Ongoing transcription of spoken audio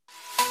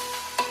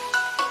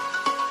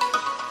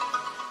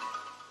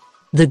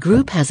The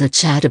group has a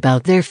chat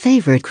about their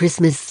favorite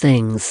Christmas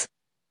things.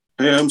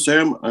 Hey, I'm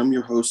Sam. I'm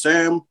your host,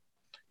 Sam.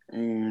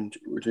 And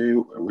today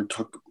I'm going to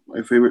talk.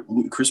 My favorite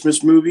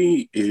Christmas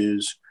movie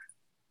is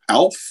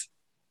Alf,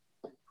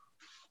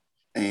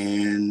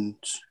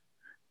 and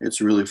it's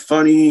really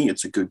funny.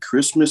 It's a good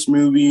Christmas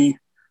movie,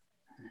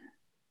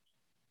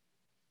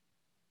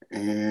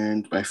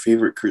 and my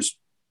favorite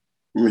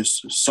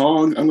Christmas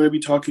song I'm going to be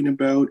talking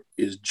about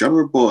is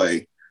 "Drummer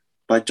Boy"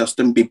 by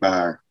Justin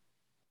Bieber.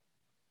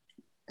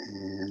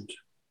 And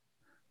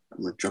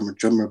I'm a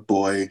drummer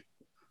boy.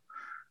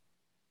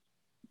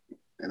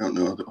 I don't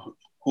know the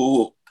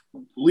whole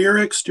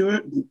lyrics to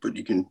it, but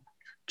you can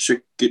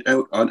check it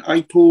out on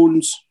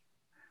iTunes.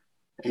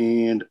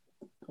 And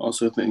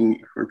also,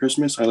 thing for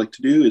Christmas I like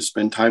to do is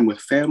spend time with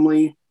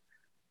family,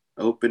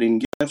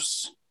 opening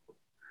gifts,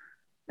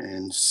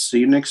 and see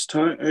you next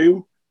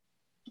time.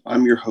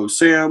 I'm your host,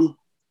 Sam.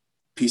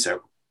 Peace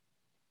out.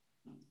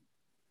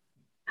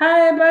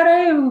 Hi,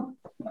 everybody.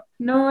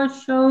 Noah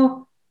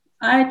show.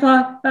 I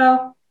talk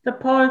about the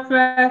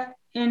portrait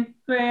in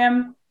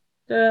frame,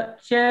 the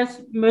chairs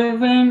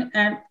moving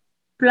and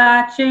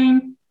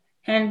flashing,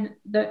 and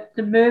the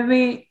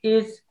movie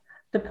is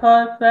the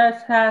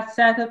portrait has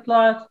Santa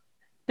Claus,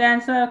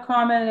 Dancer,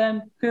 Comet,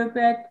 and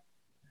Cupid,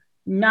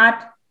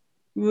 not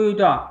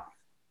Rudolph.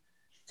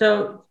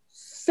 So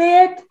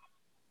see it,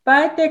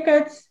 buy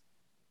tickets,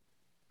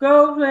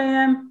 go to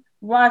him,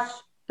 watch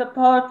the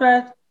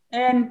portrait,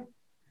 and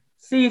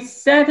see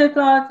Santa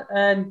Claus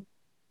and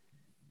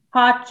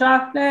hot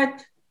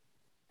chocolate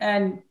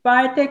and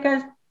buy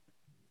tickets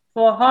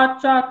for hot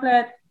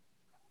chocolate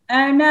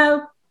and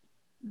out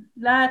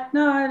last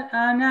night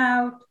and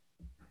out.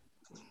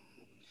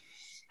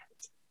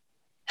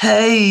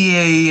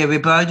 Hey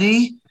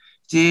everybody,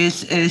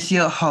 this is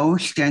your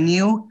host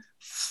Daniel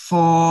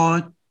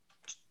for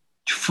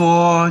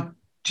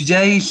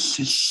today's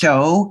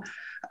show.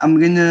 I'm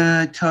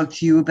gonna talk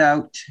to you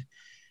about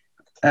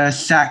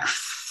Zach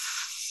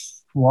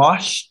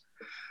Frost.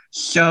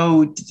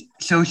 So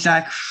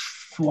Zach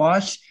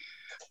Frost,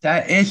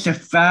 that is a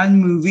fun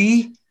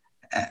movie,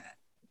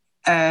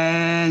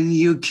 and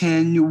you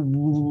can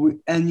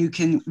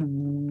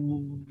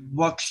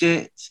watch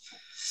it.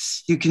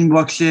 You can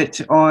watch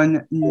it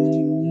on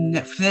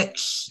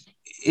Netflix.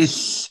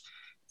 It's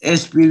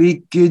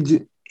really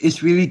good.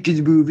 It's really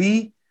good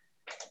movie,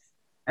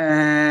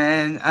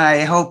 and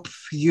I hope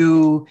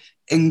you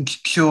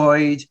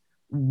enjoyed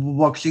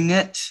watching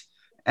it.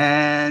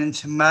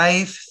 And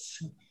my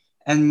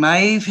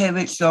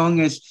favorite song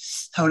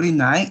is "Holy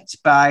Night"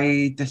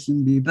 by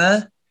Justin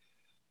Bieber.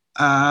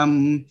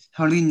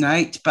 Holy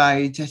Night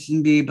by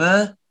Justin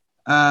Bieber.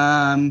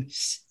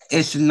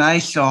 It's a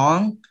nice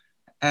song,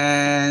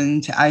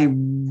 and I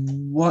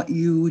want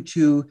you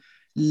to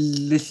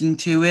listen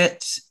to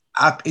it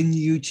up in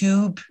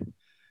YouTube.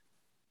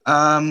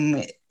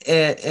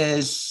 It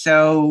is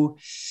so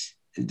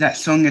that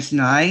song is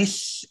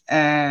nice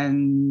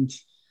and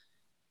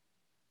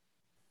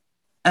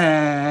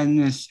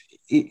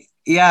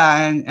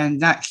yeah,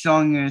 and that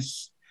song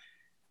is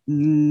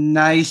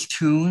nice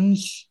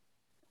tunes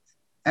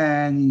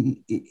and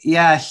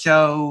yeah,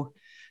 so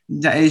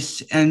that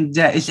is it.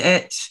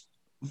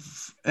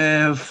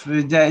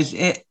 That is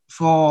it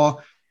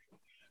for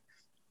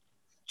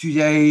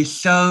today's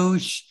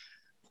shows.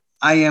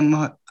 I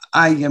am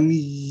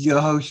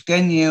your host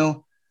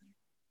Daniel.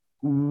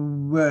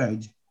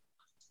 Word.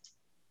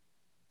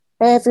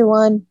 Hey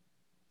everyone,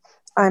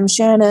 I'm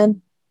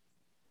Shannon.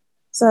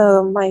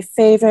 So my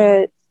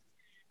favorite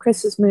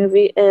Christmas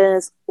movie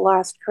is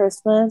Last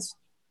Christmas.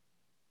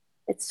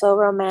 It's so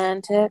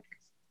romantic.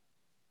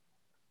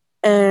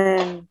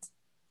 And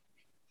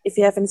if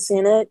you haven't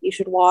seen it, you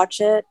should watch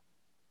it.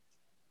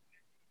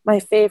 My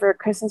favorite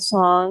Christmas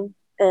song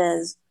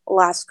is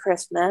Last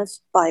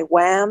Christmas by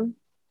Wham.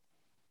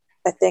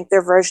 I think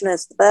their version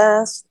is the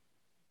best.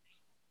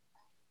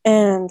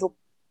 And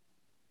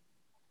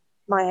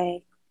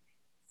my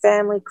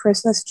family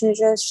Christmas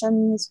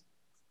traditions,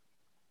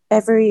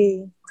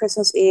 every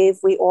Christmas Eve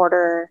we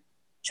order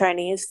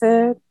Chinese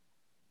food.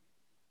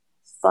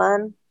 It's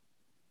fun.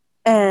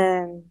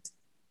 And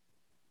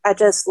I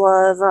just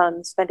love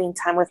spending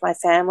time with my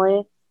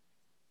family.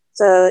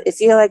 So if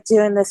you like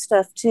doing this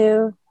stuff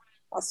too,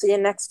 I'll see you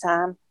next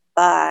time.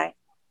 Bye.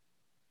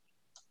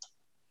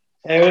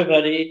 Hey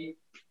everybody,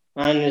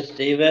 my name is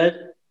David.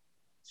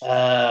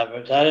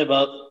 We're talking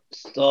about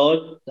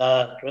Stone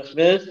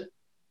Christmas,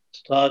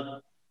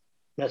 Stone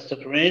Mr.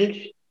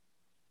 Grinch.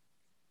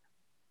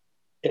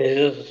 It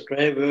is a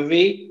great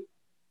movie.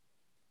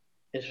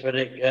 It's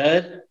really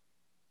good.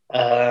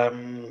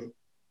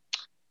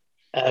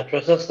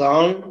 Christmas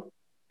song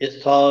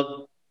is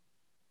called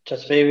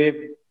Just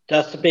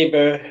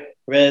Bieber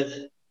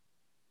with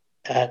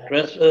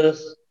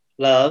Christmas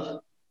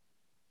Love.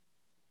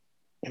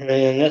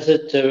 And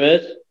listen to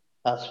it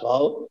as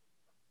well.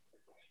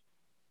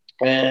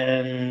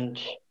 And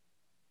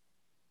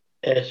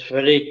it's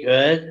really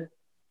good.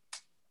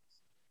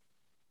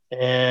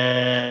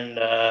 And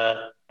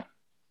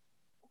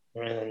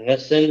And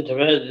listen to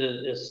it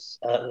is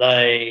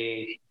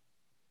like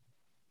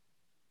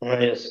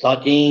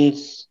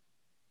stockings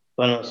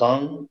when it's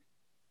on.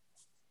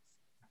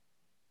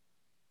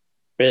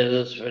 It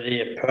is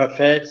really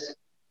perfect.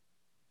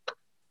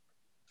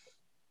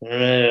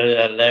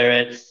 The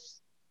lyrics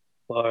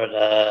for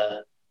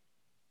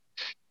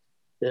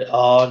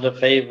all the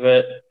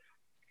favorite.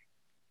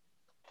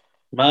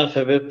 My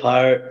favorite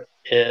part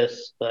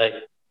is like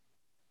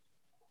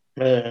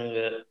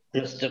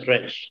Mr.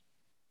 Grinch.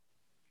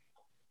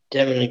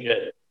 Definitely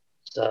good.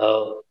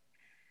 So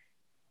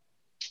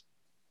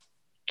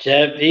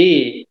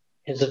JP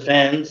is a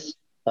fans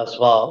as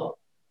well.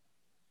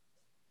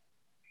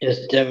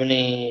 It's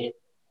definitely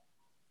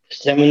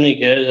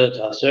good as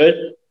a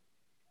third.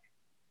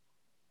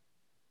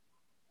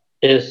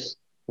 It's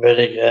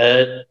really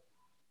good.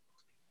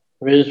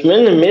 It's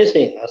really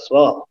amazing as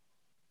well.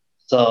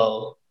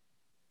 So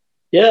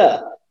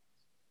yeah.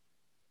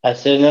 I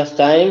see you next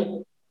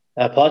time.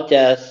 A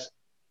podcast.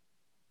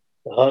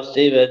 The host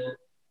David.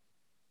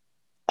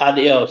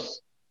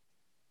 Adios.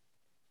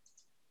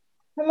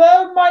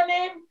 Hello, my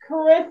name's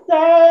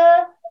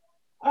Carissa.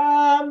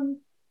 I'm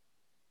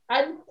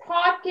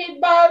talking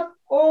about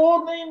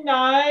Holy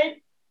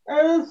Night,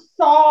 a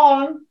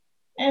song,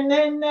 and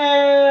then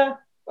the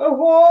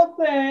whole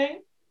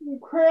thing.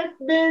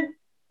 Christmas,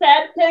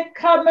 Santa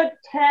come to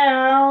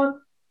town,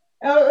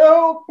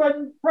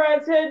 open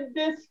present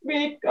this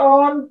week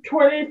on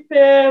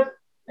 25th,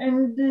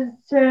 and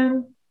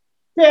December.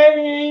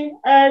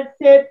 I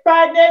said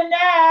bye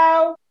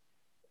now.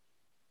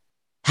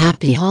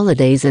 Happy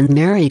holidays and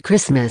Merry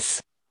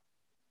Christmas.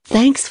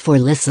 Thanks for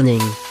listening.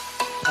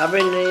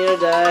 Happy New Year,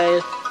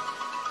 guys.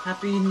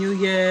 Happy New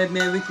Year,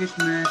 Merry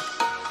Christmas.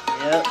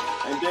 Yep.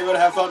 And David,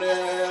 have fun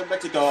in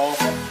Mexico.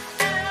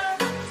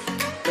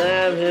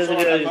 Sam, here's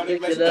Sorry, a I'm good not in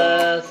kick it Mexico.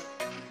 us.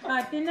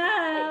 Bye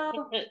now.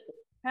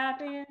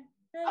 Happy.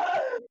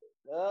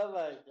 Oh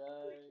my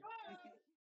god.